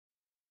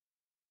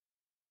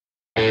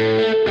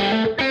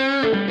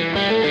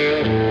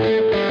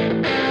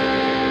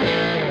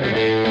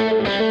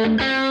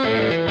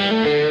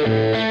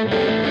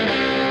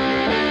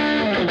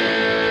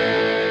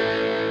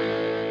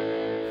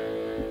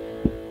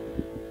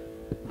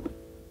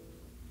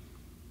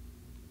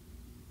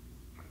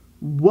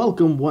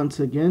Welcome once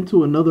again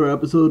to another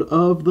episode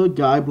of the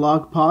Guy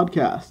Block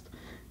Podcast.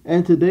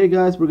 And today,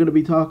 guys, we're going to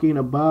be talking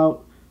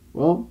about,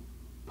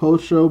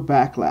 post-show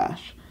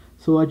Backlash.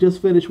 So I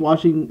just finished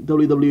watching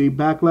WWE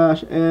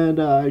Backlash, and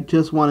I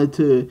just wanted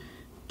to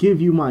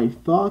give you my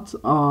thoughts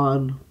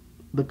on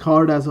the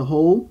card as a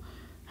whole,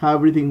 how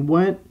everything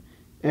went,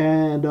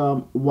 and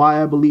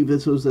why I believe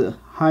this was a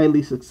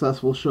highly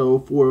successful show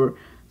for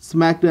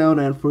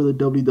SmackDown and for the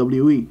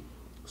WWE.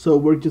 So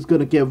we're just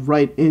going to get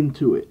right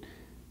into it.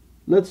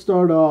 Let's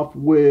start off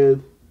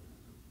with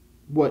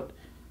what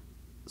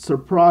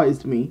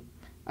surprised me.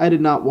 I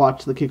did not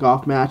watch the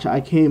kickoff match. I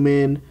came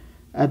in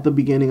at the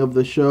beginning of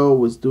the show,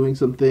 was doing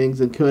some things,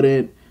 and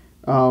couldn't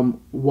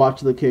watch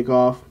the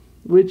kickoff,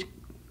 which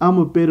I'm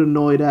a bit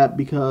annoyed at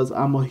because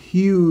I'm a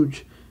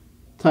huge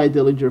Ty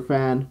Dillinger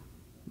fan,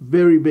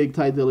 very big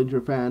Ty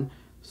Dillinger fan,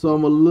 so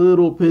I'm a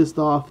little pissed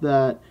off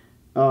that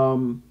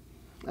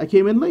I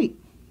came in late,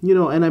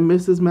 and I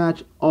missed this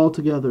match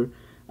altogether.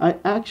 I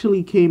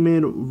actually came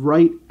in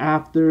right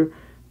after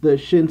the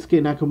Shinsuke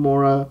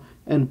Nakamura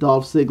and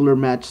Dolph Ziggler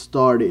match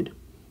started.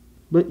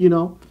 But,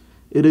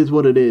 it is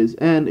what it is.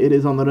 And it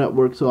is on the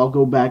network, so I'll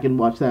go back and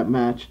watch that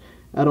match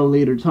at a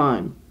later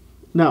time.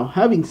 Now,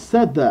 having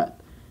said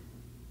that,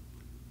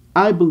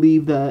 I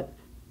believe that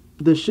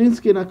the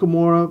Shinsuke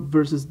Nakamura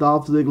versus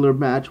Dolph Ziggler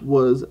match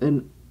was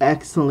an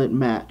excellent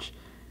match.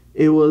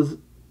 It was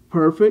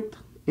perfect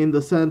in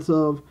the sense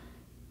of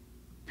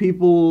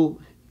people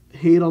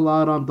hate a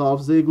lot on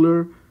Dolph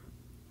Ziggler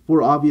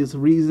for obvious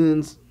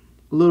reasons.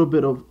 A little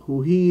bit of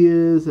who he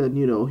is, and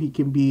he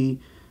can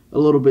be a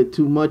little bit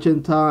too much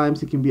at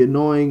times. He can be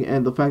annoying,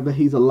 and the fact that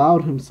he's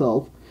allowed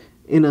himself,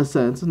 in a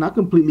sense, not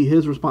completely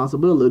his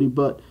responsibility,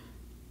 but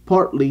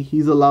partly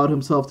he's allowed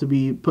himself to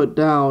be put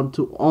down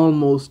to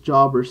almost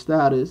jobber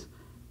status,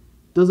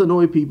 does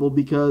annoy people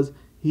because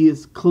he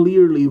is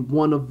clearly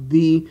one of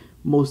the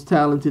most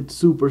talented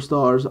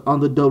superstars on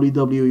the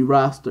WWE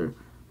roster.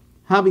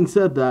 Having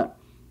said that,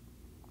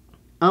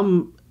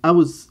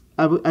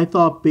 I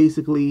thought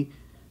basically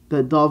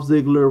that Dolph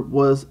Ziggler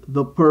was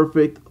the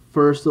perfect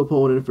first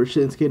opponent for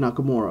Shinsuke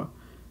Nakamura.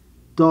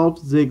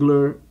 Dolph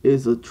Ziggler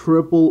is a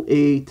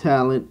AAA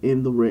talent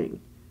in the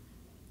ring.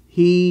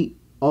 He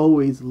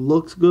always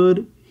looks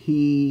good.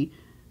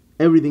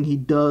 Everything he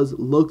does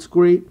looks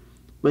great.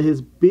 But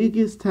his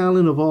biggest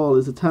talent of all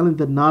is a talent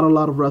that not a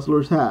lot of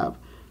wrestlers have,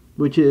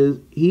 which is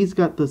he's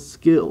got the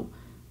skill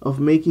of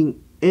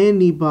making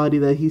anybody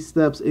that he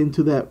steps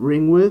into that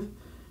ring with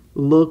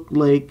look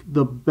like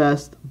the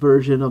best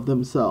version of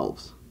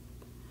themselves.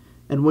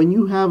 And when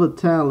you have a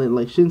talent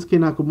like Shinsuke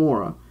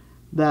Nakamura,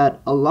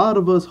 that a lot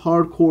of us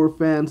hardcore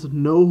fans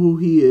know who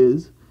he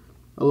is,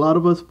 a lot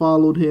of us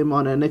followed him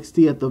on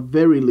NXT at the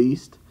very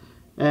least,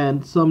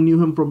 and some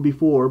knew him from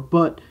before,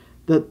 but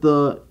that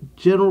the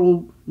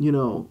general,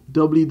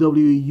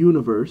 WWE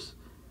universe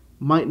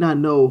might not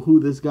know who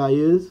this guy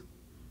is,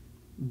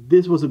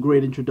 this was a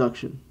great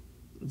introduction.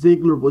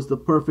 Ziggler was the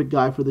perfect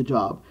guy for the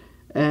job,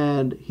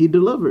 and he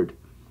delivered.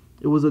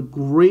 It was a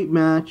great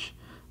match,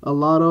 a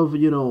lot of,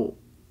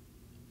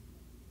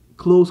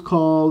 close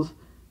calls,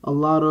 a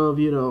lot of,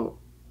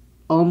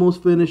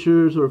 almost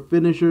finishers or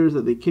finishers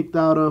that they kicked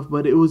out of,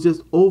 but it was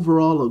just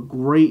overall a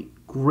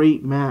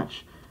great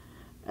match.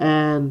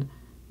 And,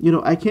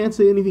 I can't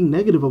say anything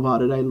negative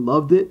about it. I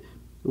loved it.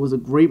 It was a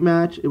great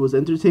match. It was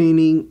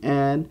entertaining,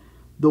 and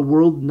the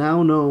world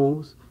now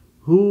knows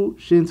who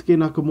Shinsuke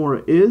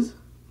Nakamura is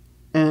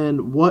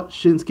and what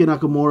Shinsuke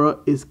Nakamura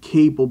is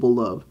capable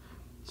of.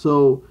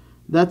 So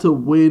that's a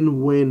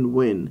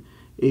win-win-win.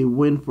 A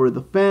win for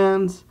the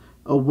fans,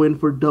 a win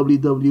for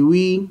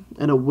WWE,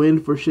 and a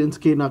win for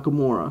Shinsuke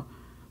Nakamura.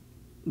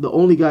 The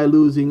only guy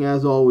losing,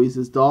 as always,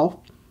 is Dolph.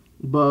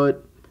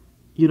 But,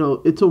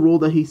 it's a role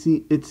that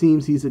it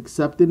seems he's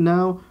accepted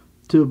now,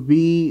 to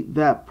be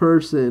that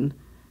person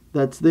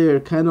that's there,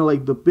 kind of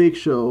like the Big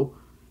Show,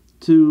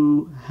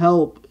 to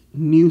help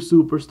new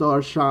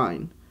superstars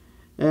shine.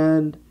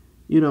 And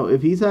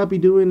if he's happy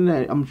doing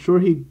that, I'm sure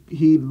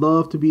he'd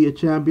love to be a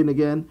champion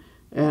again.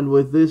 And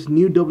with this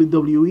new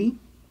WWE,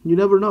 you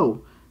never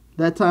know.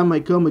 That time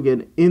might come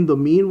again. In the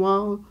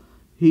meanwhile,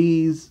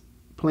 he's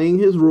playing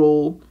his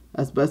role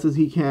as best as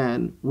he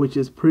can, which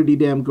is pretty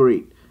damn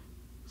great.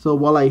 So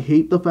while I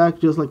hate the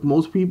fact, just like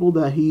most people,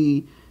 that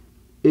he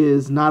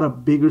is not a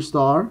bigger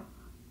star,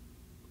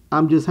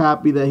 I'm just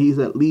happy that he's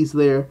at least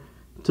there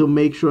to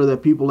make sure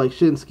that people like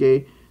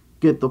Shinsuke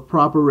get the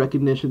proper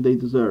recognition they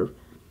deserve.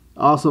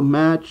 Awesome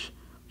match.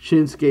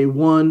 Shinsuke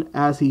won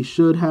as he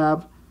should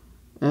have.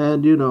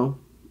 And,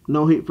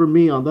 no hate for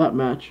me on that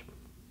match.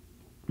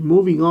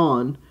 Moving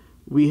on,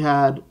 we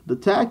had the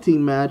tag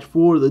team match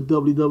for the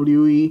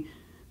WWE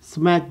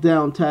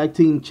SmackDown Tag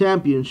Team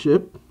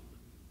Championship.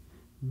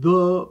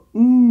 The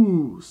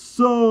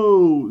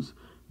Usos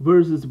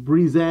versus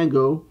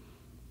Breezango.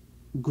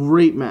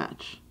 Great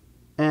match.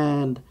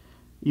 And,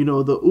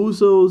 the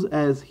Usos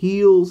as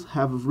heels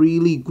have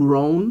really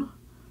grown.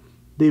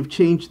 They've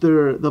changed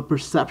the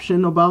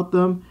perception about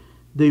them.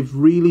 They've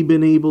really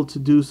been able to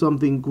do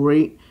something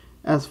great.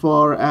 as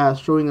far as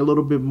showing a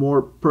little bit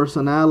more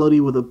personality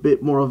with a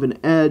bit more of an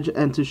edge,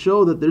 and to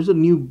show that there's a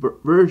new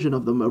version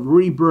of them, a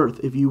rebirth,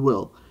 if you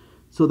will.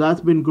 So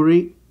that's been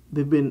great.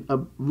 They've been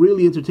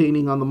really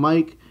entertaining on the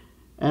mic,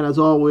 and as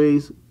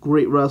always,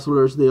 great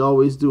wrestlers. They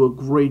always do a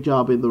great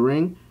job in the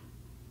ring.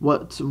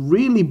 What's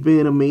really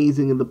been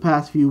amazing in the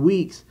past few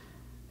weeks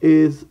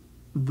is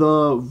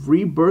the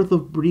rebirth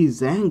of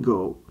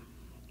Breezango.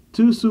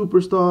 Two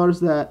superstars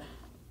that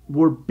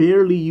were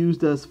barely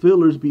used as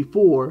fillers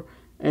before,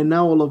 and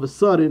now all of a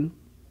sudden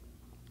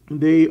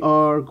they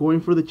are going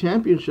for the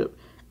championship.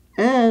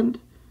 And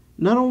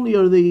not only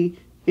are they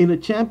in a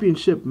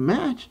championship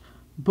match,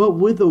 but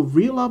with a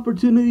real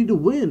opportunity to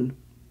win.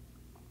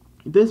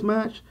 This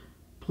match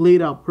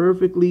played out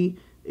perfectly.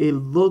 It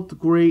looked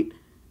great.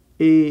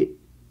 It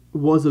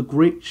was a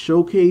great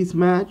showcase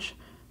match,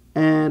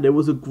 and it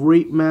was a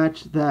great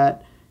match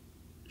that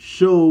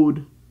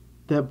showed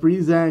that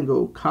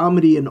Breezango,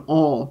 comedy and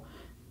all,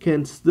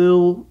 can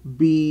still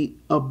be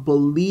a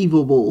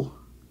believable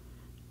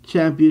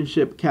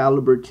championship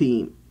caliber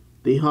team.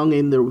 They hung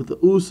in there with the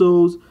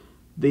Usos.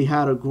 They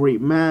had a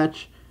great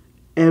match.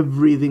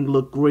 Everything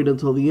looked great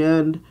until the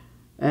end.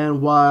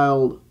 And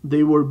while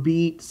they were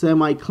beat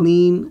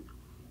semi-clean,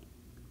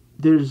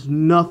 there's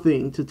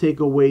nothing to take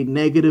away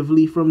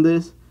negatively from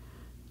this.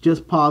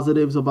 Just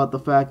positives about the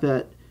fact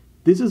that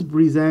this is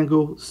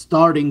Breezango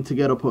starting to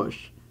get a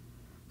push.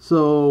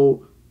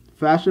 So,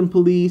 Fashion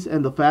Police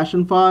and the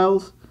Fashion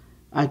Files,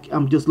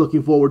 I'm just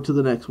looking forward to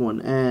the next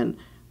one. And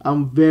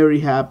I'm very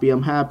happy.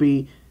 I'm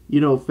happy.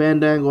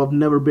 Fandango, I've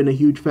never been a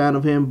huge fan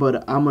of him,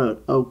 but I'm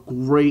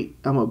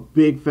a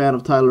big fan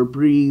of Tyler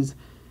Breeze.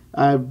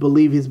 I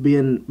believe he's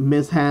been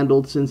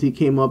mishandled since he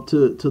came up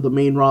to the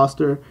main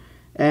roster.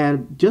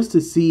 And just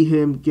to see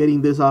him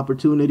getting this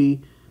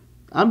opportunity,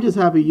 I'm just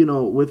happy,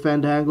 with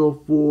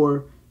Fandango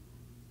for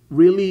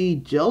really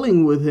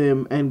gelling with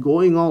him and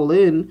going all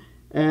in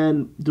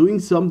and doing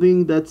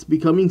something that's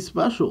becoming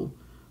special.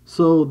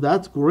 So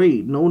that's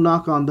great. No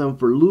knock on them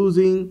for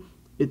losing.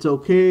 It's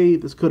okay.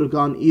 This could have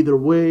gone either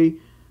way.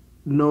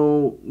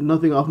 No,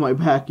 nothing off my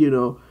back,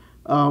 with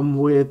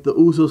the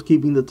Usos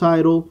keeping the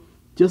title.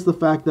 Just the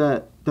fact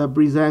that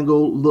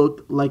Breezango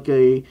looked like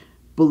a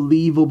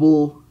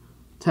believable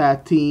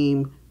tag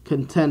team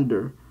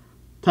contender,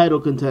 title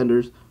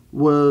contenders,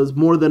 was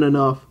more than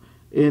enough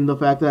in the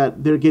fact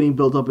that they're getting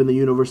built up in the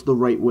universe the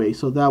right way.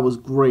 So that was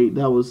great.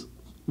 That was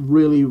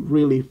really,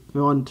 really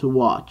fun to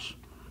watch.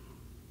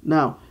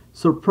 Now,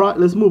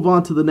 let's move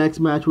on to the next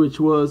match, which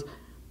was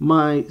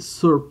my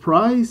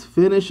surprise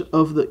finish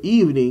of the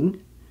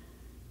evening.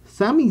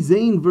 Sami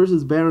Zayn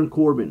versus Baron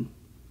Corbin.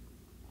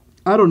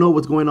 I don't know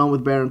what's going on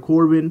with Baron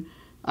Corbin.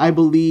 I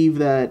believe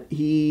that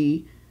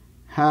he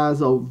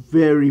has a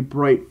very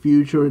bright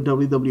future in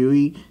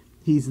WWE.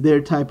 He's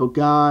their type of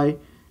guy.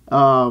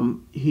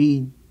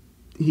 He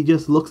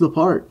just looks the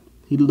part.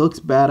 He looks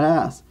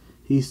badass.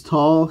 He's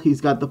tall.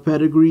 He's got the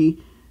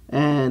pedigree,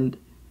 and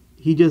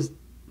he looks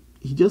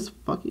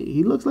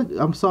like,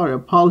 I'm sorry, I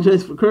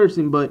apologize for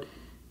cursing, but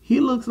he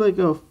looks like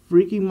a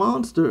freaking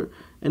monster.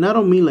 And I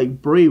don't mean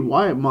like Bray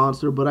Wyatt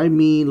monster, but I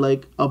mean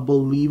like a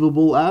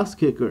believable ass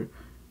kicker.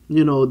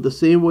 The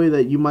same way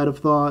that you might have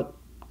thought,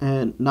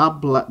 and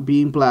not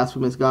being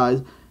blasphemous,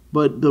 guys,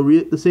 but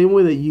the same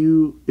way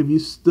that if you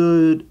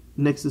stood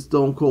next to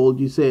Stone Cold,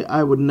 you say,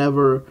 I would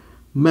never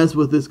mess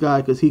with this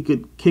guy because he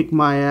could kick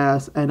my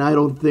ass, and I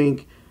don't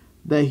think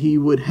that he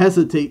would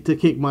hesitate to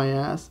kick my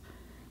ass.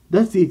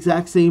 That's the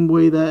exact same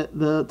way that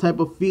the type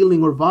of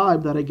feeling or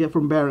vibe that I get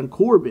from Baron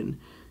Corbin.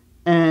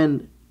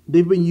 And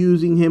they've been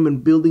using him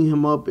and building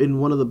him up in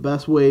one of the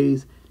best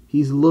ways.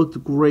 He's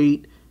looked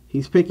great.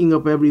 He's picking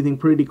up everything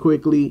pretty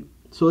quickly.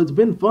 So it's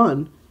been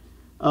fun.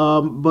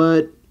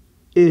 But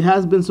it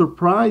has been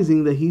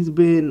surprising that he's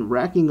been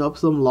racking up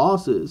some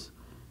losses.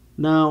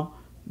 Now,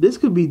 this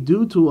could be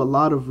due to a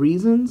lot of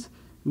reasons.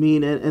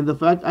 And the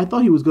fact, I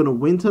thought he was going to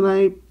win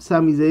tonight.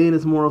 Sami Zayn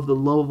is more of the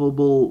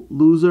lovable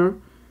loser.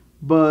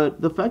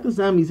 But the fact that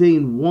Sami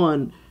Zayn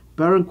won,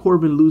 Baron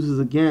Corbin loses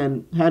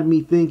again, had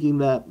me thinking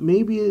that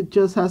maybe it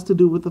just has to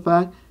do with the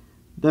fact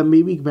that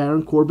maybe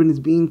Baron Corbin is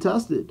being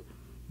tested.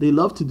 They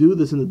love to do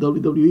this in the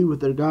WWE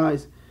with their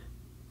guys.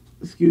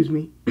 Excuse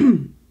me.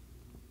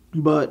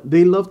 But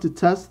they love to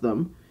test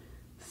them.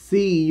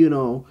 See,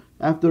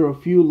 after a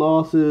few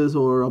losses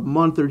or a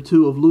month or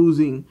two of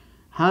losing,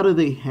 how do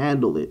they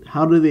handle it?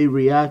 How do they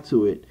react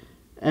to it?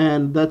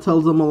 And that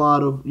tells them a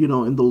lot of,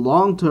 in the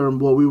long term,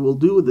 what we will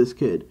do with this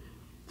kid.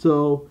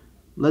 So,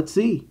 let's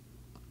see.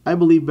 I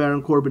believe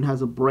Baron Corbin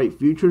has a bright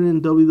future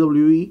in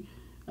WWE.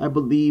 I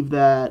believe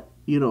that,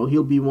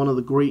 he'll be one of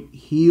the great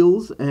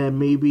heels and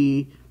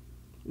maybe,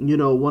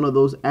 one of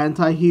those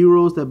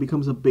anti-heroes that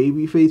becomes a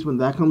babyface when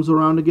that comes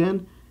around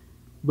again.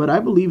 But I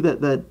believe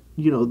that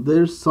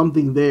there's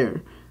something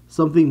there,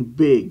 something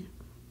big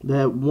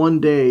that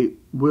one day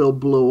will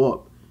blow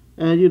up.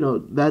 And,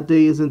 that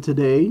day isn't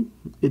today.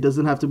 It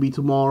doesn't have to be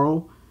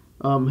tomorrow.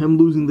 Him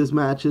losing this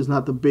match is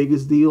not the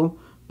biggest deal,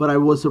 but I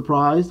was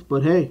surprised.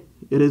 But hey,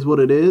 it is what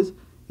it is.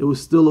 It was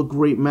still a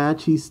great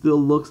match. He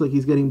still looks like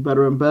he's getting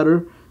better and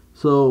better.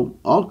 So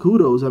all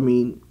kudos. I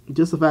mean,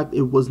 just the fact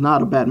it was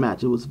not a bad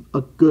match. It was a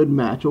good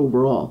match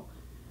overall.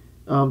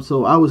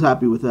 So I was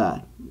happy with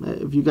that.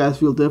 If you guys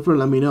feel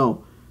different, let me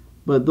know.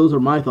 But those are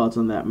my thoughts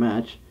on that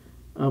match.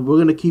 We're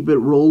going to keep it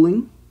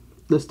rolling.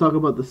 Let's talk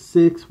about the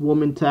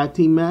 6-woman tag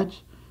team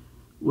match,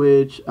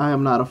 which I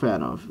am not a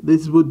fan of.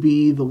 This would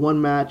be the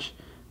one match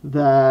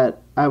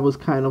that I was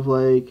kind of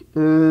like,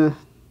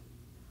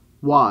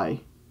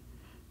 why?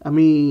 I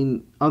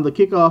mean, on the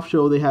kickoff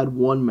show, they had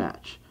one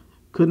match.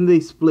 Couldn't they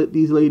split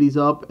these ladies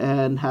up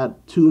and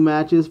had 2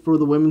 matches for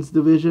the women's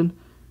division?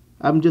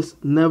 I'm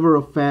just never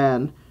a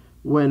fan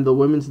when the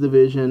women's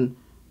division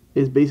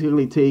is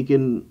basically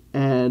taken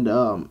and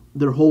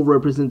their whole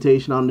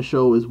representation on the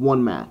show is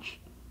one match.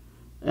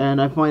 And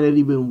I find it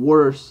even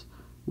worse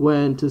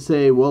when to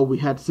say, well, we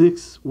had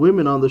 6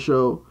 women on the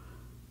show.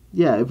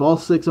 Yeah, if all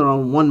 6 are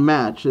on one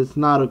match, it's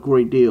not a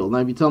great deal. Now,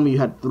 if you tell me you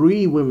had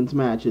 3 women's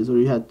matches or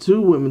you had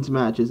 2 women's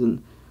matches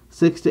and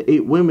 6 to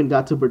 8 women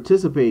got to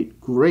participate,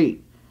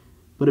 great.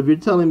 But if you're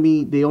telling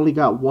me they only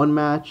got one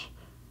match,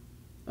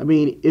 I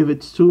mean, if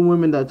it's 2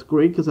 women, that's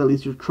great because at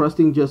least you're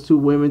trusting just 2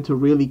 women to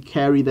really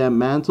carry that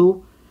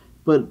mantle.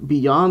 But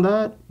beyond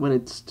that, when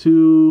it's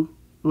two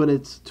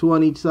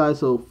on each side,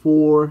 so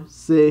 4,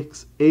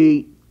 6,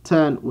 8,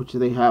 10, which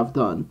they have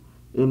done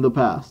in the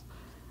past,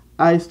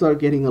 I start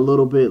getting a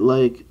little bit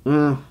like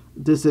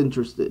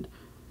disinterested.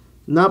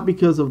 Not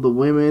because of the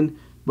women,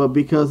 but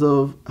because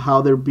of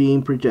how they're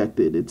being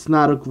projected. It's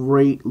not a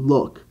great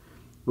look.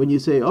 When you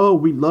say, oh,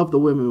 we love the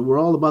women, we're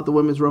all about the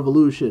women's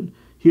revolution,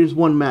 here's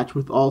one match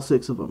with all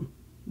 6 of them.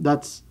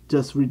 That's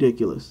just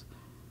ridiculous.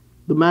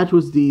 The match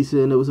was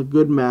decent. It was a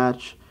good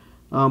match.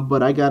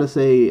 But I gotta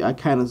say, I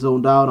kind of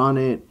zoned out on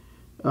it.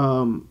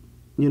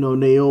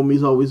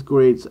 Naomi's always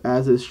great,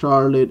 as is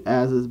Charlotte,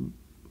 as is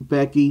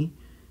Becky.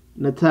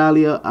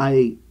 Natalya,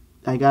 I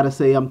gotta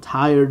say, I'm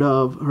tired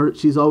of her.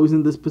 She's always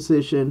in this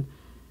position.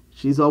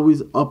 She's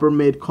always upper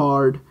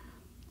mid-card.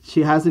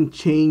 She hasn't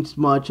changed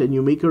much, and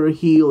you make her a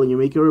heel and you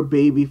make her a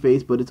baby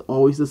face, but it's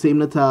always the same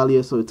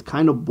Natalya, so it's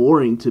kind of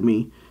boring to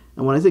me.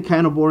 And when I say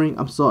kind of boring,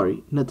 I'm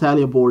sorry.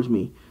 Natalya bores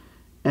me.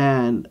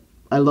 And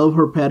I love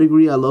her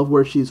pedigree. I love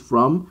where she's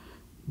from.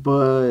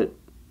 But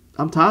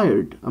I'm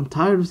tired. I'm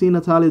tired of seeing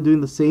Natalya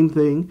doing the same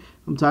thing.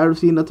 I'm tired of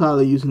seeing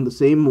Natalya using the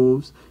same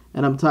moves.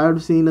 And I'm tired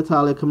of seeing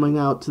Natalya coming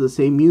out to the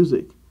same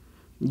music.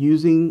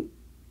 Using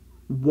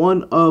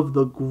one of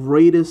the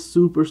greatest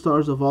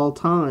superstars of all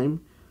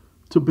time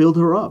to build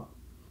her up.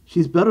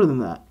 She's better than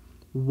that.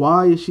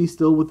 Why is she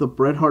still with the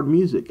Bret Hart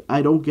music?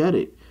 I don't get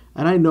it.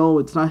 And I know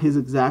it's not his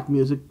exact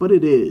music, but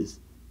it is.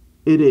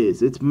 It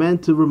is. It's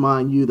meant to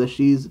remind you that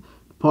she's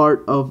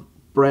part of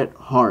Bret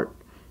Hart.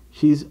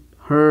 She's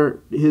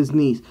his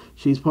niece.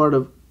 She's part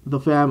of the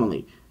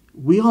family.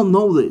 We all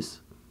know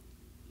this.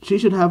 She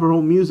should have her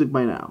own music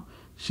by now.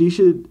 She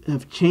should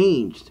have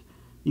changed.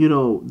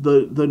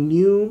 The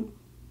new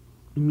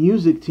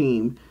music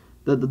team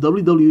that the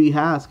WWE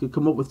has could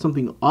come up with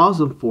something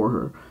awesome for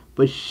her.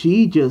 But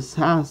she just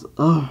has,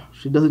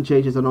 she doesn't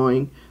change. It's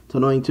annoying. It's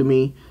annoying to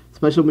me.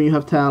 Especially when you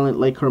have talent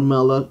like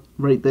Carmella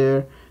right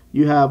there.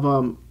 You have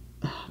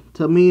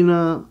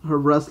Tamina, her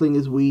wrestling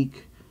is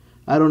weak.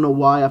 I don't know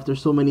why after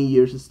so many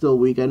years it's still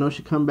weak. I know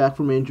she come back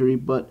from injury,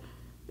 but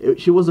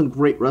she wasn't a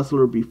great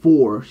wrestler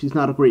before. She's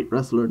not a great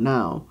wrestler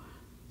now.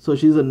 So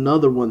she's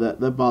another one that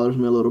bothers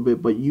me a little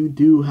bit. But you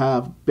do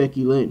have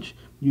Becky Lynch.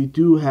 You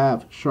do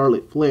have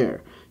Charlotte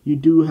Flair. You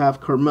do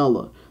have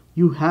Carmella.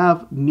 You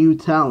have new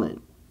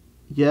talent.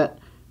 Yet,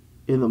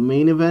 in the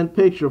main event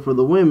picture for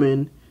the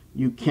women,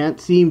 you can't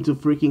seem to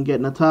freaking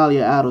get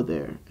Natalya out of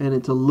there. And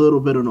it's a little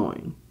bit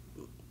annoying.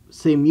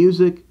 Same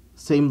music,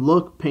 same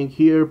look, pink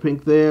here,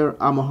 pink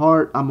there. I'm a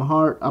heart, I'm a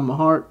heart, I'm a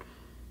heart.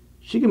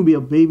 She can be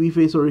a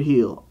babyface or a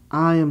heel.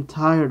 I am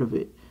tired of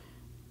it.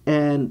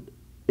 And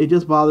it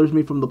just bothers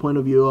me from the point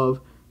of view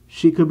of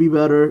she could be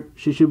better.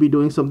 She should be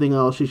doing something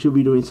else. She should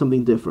be doing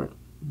something different.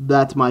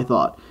 That's my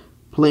thought.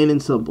 Plain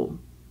and simple.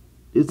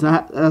 It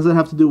doesn't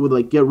have to do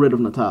with get rid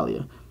of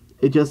Natalya.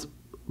 It just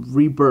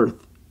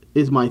rebirth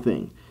is my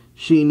thing.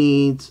 She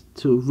needs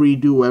to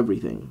redo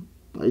everything.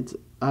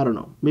 I don't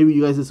know. Maybe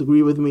you guys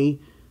disagree with me.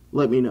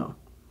 Let me know.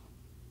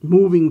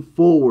 Moving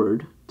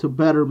forward to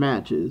better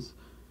matches.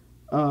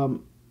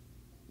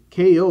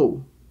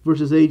 KO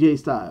versus AJ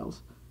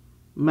Styles.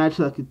 Match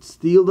that could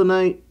steal the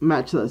night.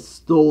 Match that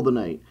stole the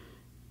night.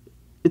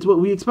 It's what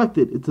we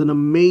expected. It's an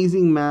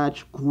amazing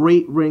match.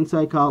 Great ring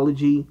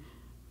psychology.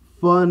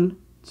 Fun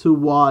to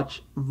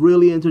watch.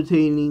 Really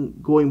entertaining.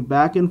 Going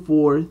back and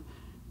forth.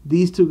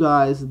 These two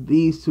guys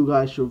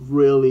should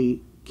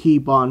really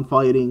keep on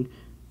fighting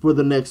for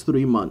the next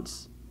 3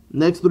 months.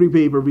 Next 3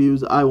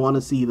 pay-per-views, I want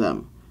to see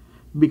them.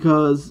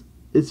 Because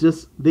it's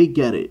just, they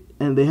get it.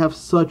 And they have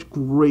such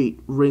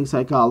great ring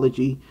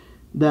psychology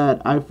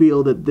that I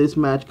feel that this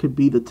match could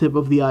be the tip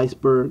of the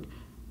iceberg.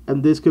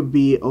 And this could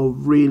be a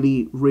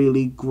really,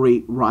 really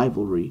great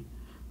rivalry.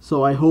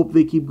 So I hope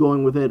they keep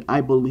going with it. I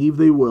believe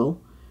they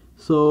will.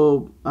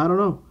 So, I don't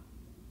know.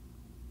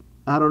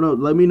 I don't know.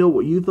 Let me know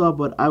what you thought,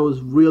 but I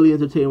was really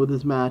entertained with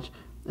this match.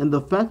 And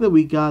the fact that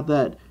we got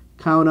that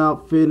count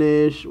out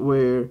finish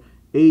where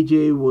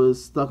AJ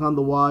was stuck on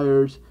the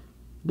wires,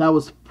 that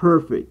was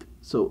perfect.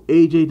 So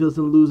AJ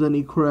doesn't lose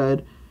any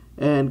cred,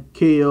 and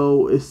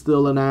KO is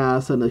still an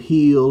ass and a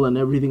heel and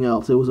everything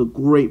else. It was a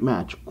great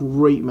match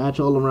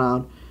all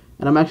around,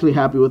 and I'm actually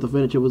happy with the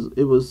finish. It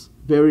was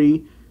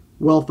very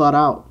well thought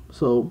out.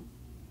 So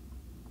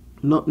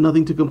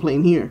nothing to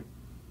complain here.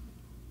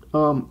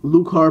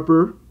 Luke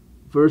Harper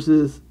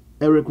versus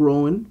Erick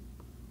Rowan.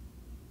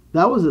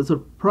 That was a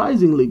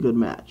surprisingly good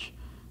match.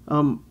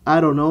 I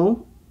don't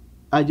know.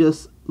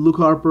 Luke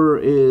Harper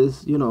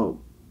is,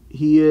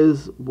 he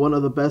is one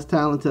of the best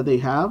talents that they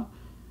have.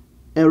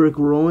 Erick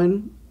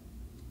Rowan,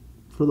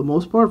 for the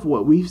most part, for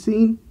what we've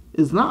seen,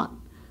 is not.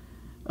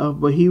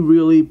 But he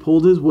really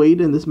pulled his weight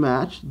in this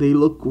match. They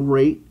look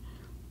great.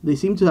 They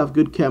seem to have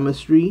good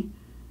chemistry.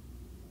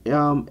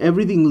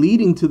 Everything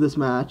leading to this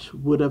match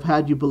would have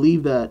had you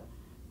believe that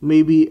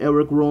maybe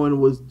Erick Rowan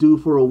was due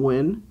for a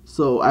win.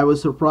 So I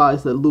was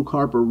surprised that Luke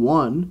Harper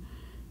won.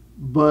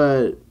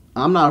 But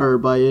I'm not hurt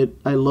by it.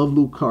 I love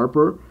Luke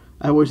Harper.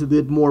 I wish they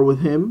did more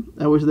with him.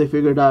 I wish they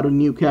figured out a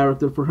new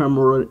character for him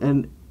or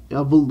an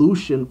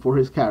evolution for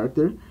his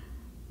character.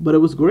 But it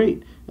was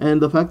great.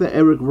 And the fact that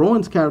Erick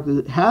Rowan's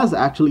character has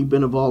actually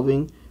been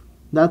evolving,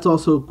 that's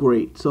also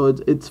great. So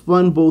it's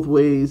fun both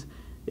ways.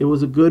 It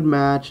was a good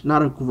match,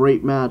 not a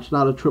great match,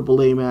 not a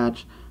AAA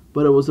match,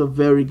 but it was a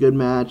very good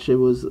match. It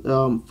was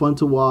fun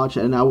to watch,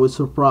 and I was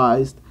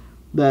surprised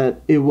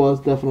that it was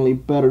definitely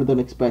better than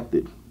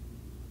expected.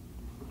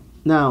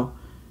 Now,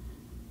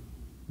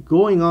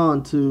 going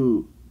on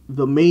to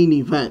the main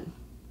event,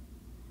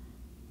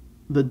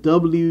 the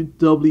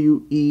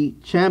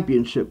WWE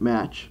Championship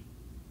Match.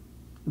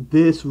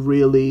 This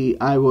really,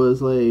 I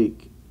was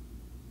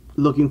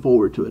looking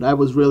forward to it. I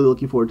was really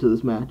looking forward to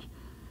this match.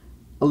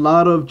 A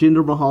lot of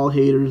Jinder Mahal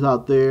haters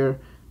out there,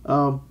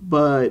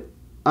 but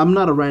I'm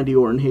not a Randy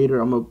Orton hater.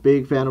 I'm a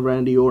big fan of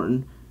Randy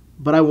Orton,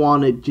 but I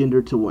wanted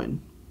Jinder to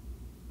win.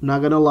 I'm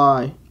not gonna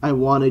lie, I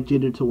wanted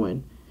Jinder to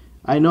win.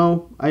 I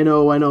know.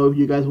 If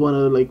you guys want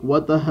to,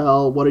 what the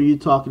hell? What are you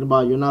talking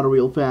about? You're not a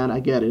real fan. I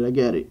get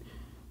it.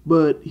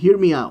 But hear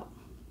me out.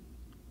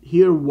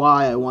 Hear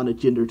why I wanted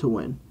Jinder to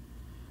win.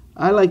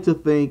 I like to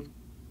think,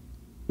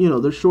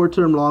 they're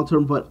short-term,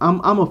 long-term, but I'm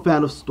a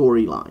fan of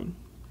storyline.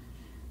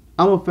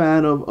 I'm a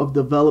fan of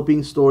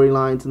developing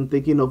storylines and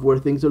thinking of where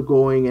things are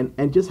going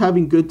and just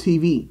having good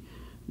TV.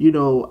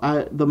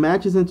 The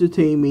matches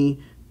entertain me,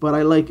 but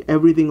I like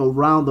everything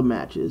around the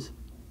matches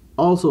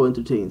also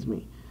entertains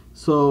me.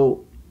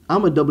 So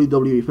I'm a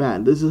WWE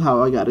fan. This is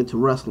how I got into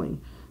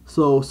wrestling.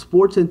 So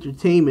sports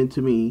entertainment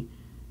to me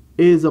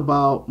is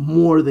about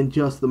more than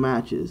just the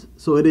matches.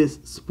 So it is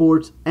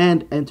sports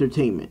and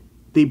entertainment.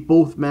 They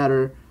both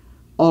matter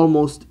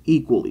almost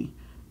equally.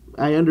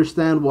 I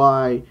understand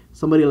why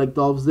somebody like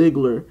Dolph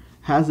Ziggler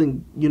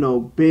hasn't,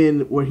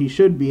 been where he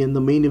should be in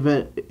the main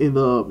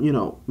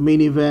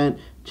event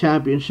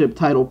championship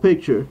title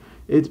picture.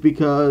 It's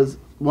because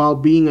while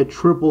being a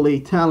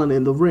AAA talent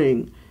in the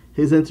ring,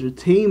 his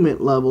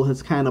entertainment level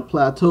has kind of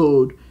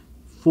plateaued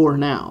for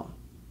now.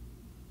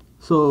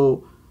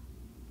 So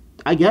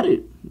I get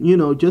it.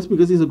 Just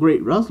because he's a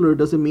great wrestler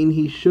doesn't mean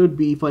he should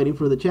be fighting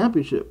for the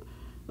championship.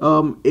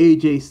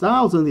 AJ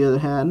Styles, on the other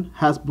hand,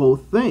 has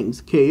both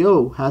things.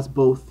 KO has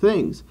both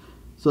things.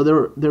 So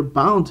they're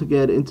bound to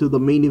get into the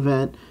main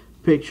event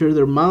picture.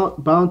 They're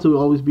bound to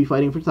always be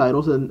fighting for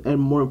titles. And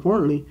more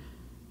importantly,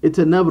 it's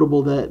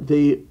inevitable that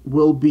they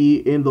will be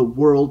in the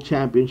World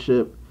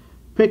Championship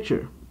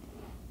picture.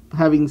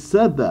 Having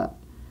said that,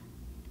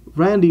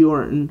 Randy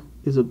Orton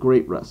is a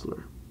great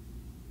wrestler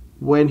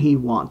when he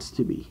wants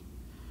to be.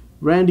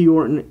 Randy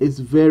Orton is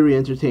very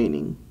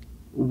entertaining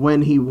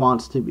when he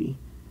wants to be.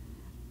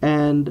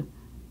 And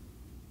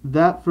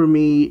that, for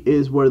me,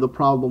 is where the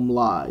problem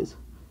lies.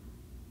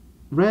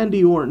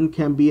 Randy Orton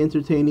can be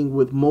entertaining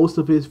with most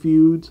of his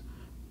feuds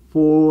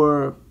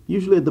for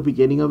usually at the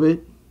beginning of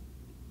it.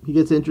 He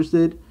gets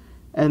interested,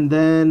 and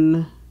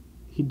then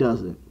he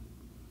doesn't.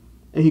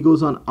 And he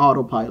goes on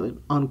autopilot,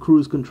 on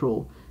cruise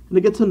control. And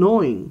it gets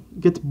annoying.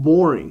 It gets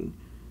boring.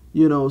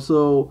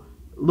 So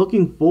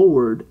looking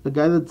forward, a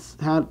guy that's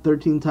had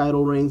 13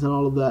 title reigns and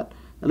all of that,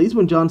 at least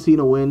when John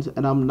Cena wins,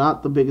 and I'm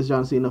not the biggest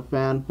John Cena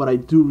fan, but I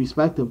do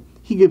respect him,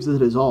 he gives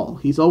it his all.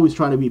 He's always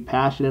trying to be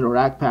passionate or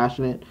act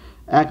passionate,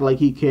 act like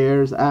he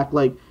cares, act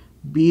like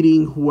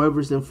beating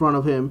whoever's in front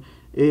of him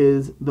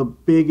is the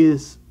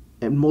biggest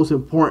and most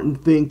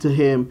important thing to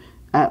him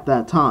at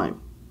that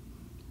time.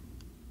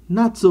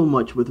 Not so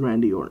much with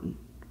Randy Orton.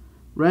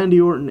 Randy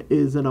Orton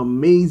is an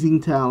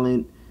amazing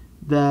talent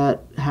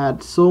that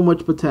had so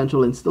much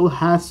potential and still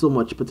has so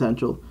much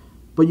potential,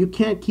 but you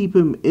can't keep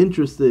him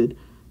interested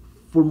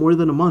for more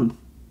than a month,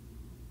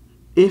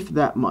 if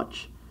that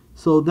much.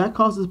 So that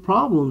causes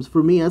problems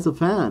for me as a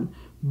fan,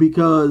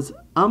 because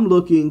I'm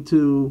looking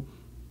to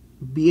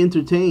be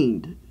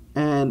entertained,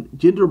 and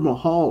Jinder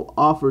Mahal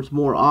offers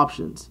more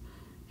options.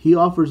 He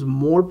offers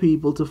more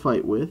people to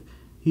fight with.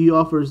 He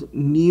offers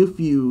new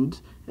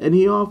feuds. and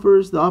he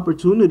offers the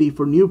opportunity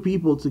for new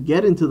people to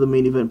get into the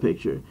main event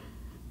picture.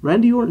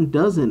 Randy Orton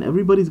doesn't.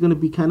 Everybody's going to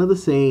be kind of the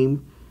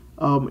same.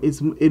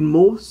 It's in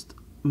most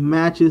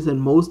matches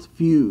and most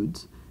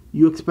feuds,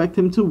 you expect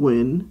him to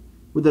win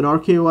with an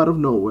RKO out of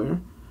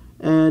nowhere,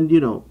 and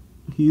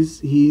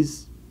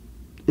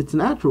it's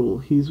natural.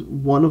 He's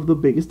one of the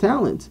biggest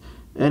talents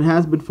and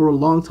has been for a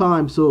long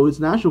time, so it's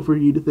natural for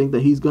you to think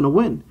that he's going to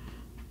win.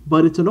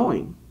 But it's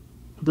annoying.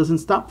 It doesn't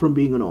stop from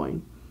being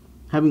annoying.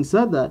 Having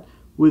said that,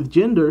 with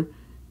Jinder,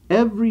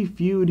 every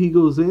feud he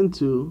goes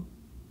into,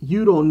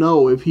 you don't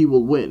know if he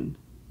will win.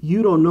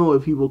 You don't know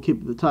if he will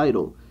keep the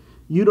title.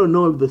 You don't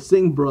know if the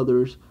Singh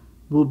brothers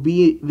will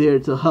be there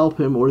to help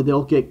him, or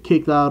they'll get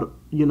kicked out,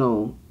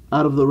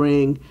 out of the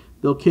ring.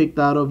 They'll kicked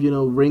out of,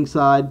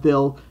 ringside.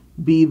 They'll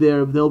be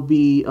there. They'll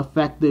be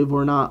effective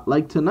or not.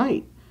 Like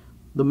tonight,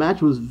 the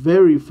match was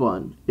very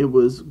fun. It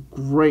was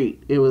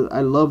great.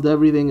 I loved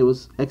everything. It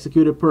was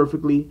executed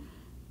perfectly.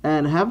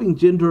 And having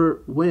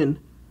Jinder win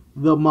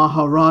the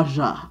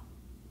Maharaja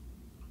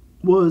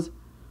was,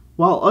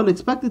 while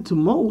unexpected to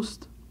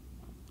most,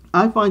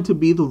 I find to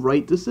be the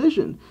right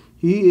decision.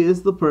 He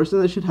is the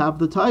person that should have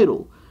the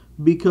title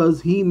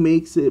because he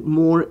makes it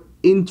more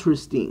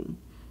interesting.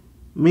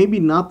 Maybe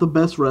not the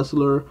best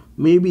wrestler,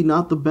 maybe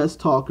not the best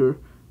talker,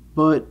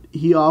 but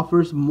he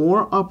offers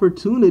more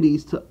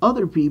opportunities to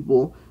other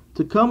people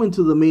to come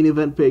into the main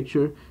event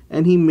picture,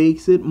 and he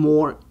makes it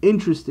more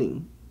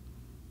interesting.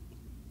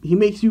 He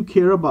makes you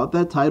care about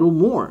that title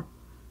more.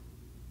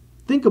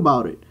 Think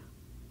about it.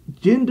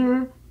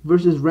 Jinder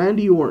versus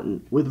Randy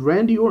Orton. With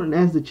Randy Orton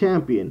as the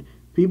champion,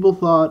 people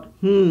thought,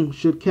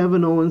 should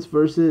Kevin Owens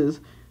versus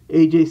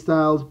AJ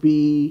Styles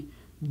be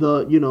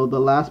the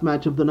last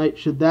match of the night?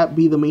 Should that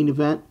be the main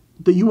event?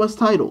 The US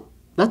title.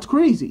 That's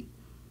crazy.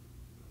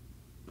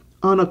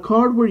 On a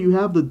card where you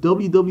have the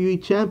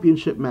WWE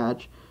Championship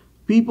match,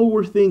 people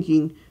were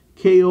thinking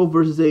KO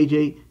versus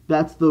AJ,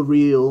 that's the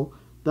real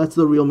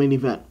main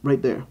event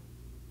right there.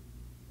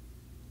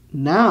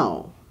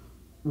 Now,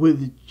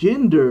 with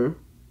Jinder,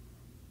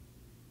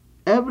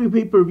 every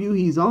pay-per-view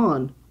he's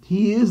on,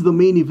 he is the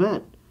main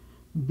event.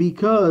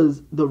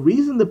 Because the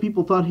reason that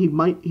people thought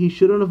he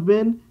shouldn't have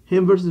been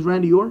him versus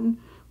Randy Orton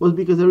was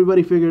because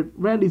everybody figured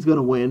Randy's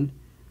gonna win.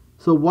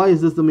 So why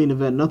is this the main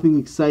event? Nothing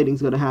exciting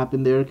is gonna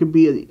happen there. It could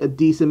be a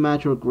decent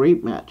match or a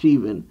great match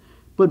even,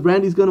 but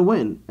Randy's gonna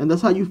win, and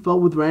that's how you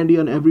felt with Randy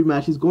on every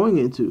match he's going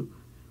into.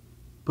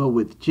 But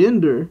with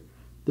Jinder,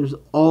 there's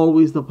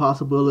always the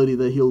possibility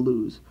that he'll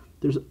lose.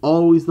 There's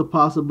always the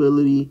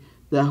possibility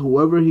that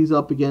whoever he's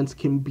up against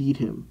can beat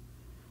him.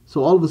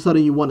 So all of a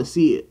sudden you want to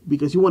see it,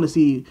 because you want to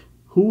see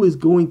who is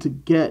going to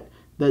get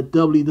that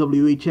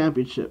WWE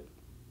Championship.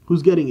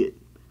 Who's getting it?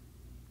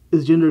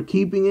 Is Jinder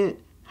keeping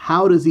it?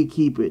 How does he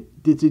keep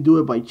it? Did he do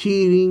it by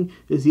cheating?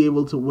 Is he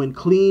able to win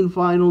clean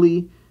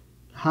finally?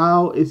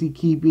 How is he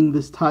keeping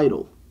this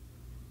title?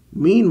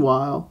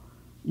 Meanwhile,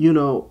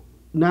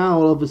 now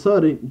all of a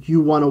sudden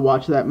you want to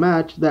watch that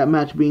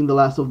match being the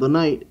last of the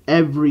night.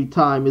 Every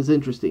time is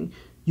interesting.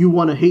 You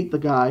want to hate the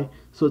guy,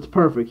 so it's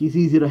perfect. He's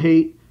easy to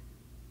hate.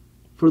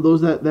 For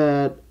those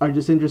that are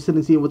just interested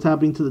in seeing what's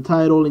happening to the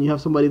title, and you have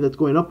somebody that's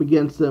going up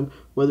against them,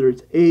 whether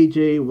it's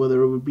AJ,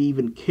 whether it would be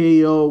even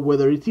KO,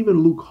 whether it's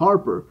even Luke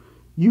Harper,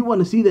 you want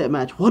to see that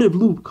match. What if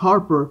Luke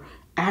Harper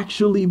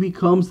actually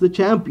becomes the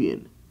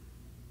champion?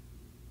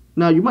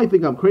 Now, you might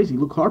think I'm crazy.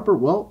 Luke Harper,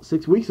 well,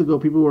 6 weeks ago,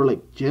 people were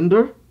like,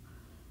 Jinder?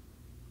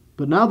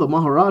 But now the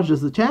Maharaja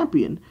is the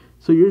champion.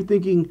 So you're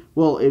thinking,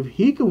 well, if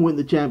he can win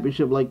the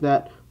championship like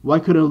that, why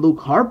couldn't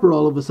Luke Harper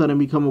all of a sudden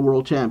become a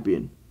world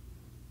champion?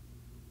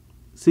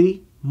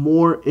 See?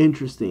 More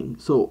interesting.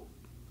 So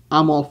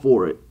I'm all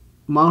for it.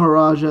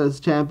 Maharaja as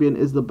champion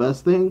is the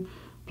best thing.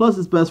 Plus,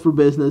 it's best for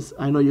business.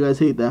 I know you guys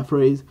hate that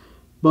phrase.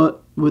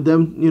 But with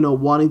them,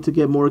 wanting to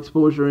get more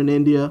exposure in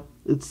India,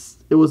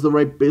 it was the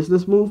right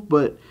business move,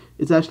 but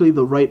it's actually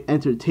the right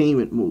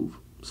entertainment move.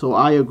 So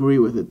I agree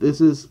with it.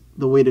 This is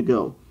the way to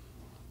go.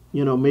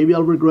 Maybe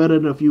I'll regret it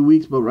in a few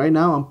weeks, but right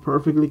now I'm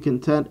perfectly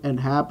content and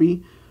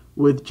happy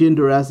with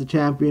Jinder as the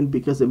champion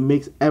because it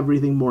makes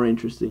everything more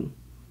interesting.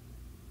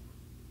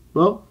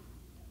 Well,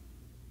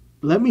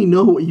 let me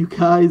know what you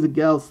guys and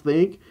gals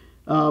think.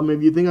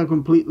 If you think I'm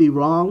completely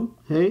wrong,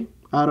 hey,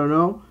 I don't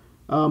know.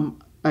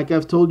 Like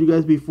I've told you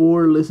guys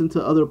before, listen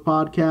to other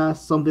podcasts,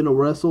 Something to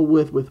Wrestle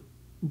with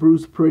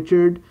Bruce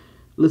Pritchard.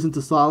 Listen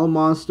to Solid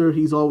Monster.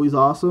 He's always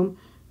awesome.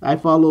 I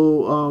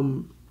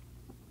follow,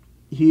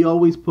 he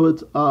always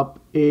puts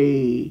up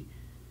a,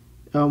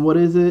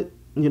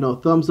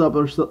 thumbs up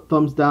or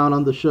thumbs down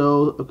on the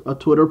show, a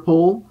Twitter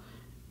poll.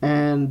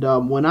 And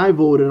when I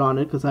voted on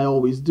it, because I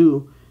always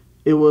do,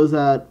 it was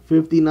at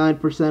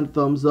 59%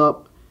 thumbs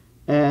up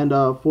and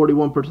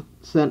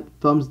 41%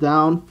 thumbs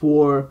down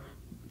for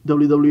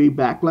WWE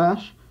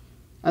Backlash.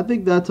 I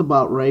think that's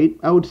about right.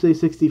 I would say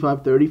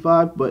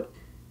 65-35, but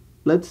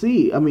let's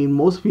see. I mean,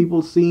 most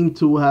people seem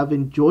to have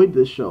enjoyed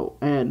this show,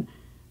 and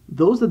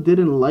those that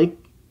didn't like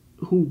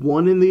who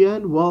won in the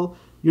end, well,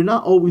 you're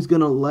not always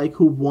going to like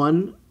who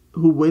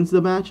wins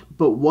the match,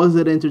 but was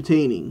it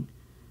entertaining?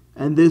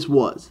 And this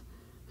was.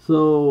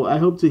 So I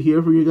hope to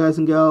hear from you guys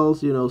and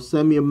gals.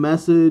 Send me a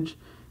message,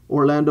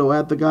 Orlando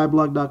at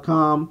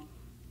theguyblog.com,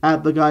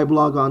 at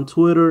theguyblog on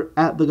Twitter,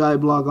 at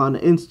theguyblog on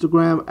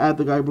Instagram, at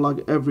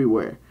theguyblog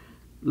everywhere.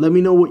 Let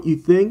me know what you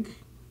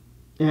think.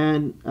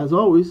 And as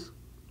always,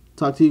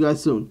 talk to you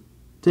guys soon.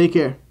 Take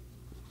care.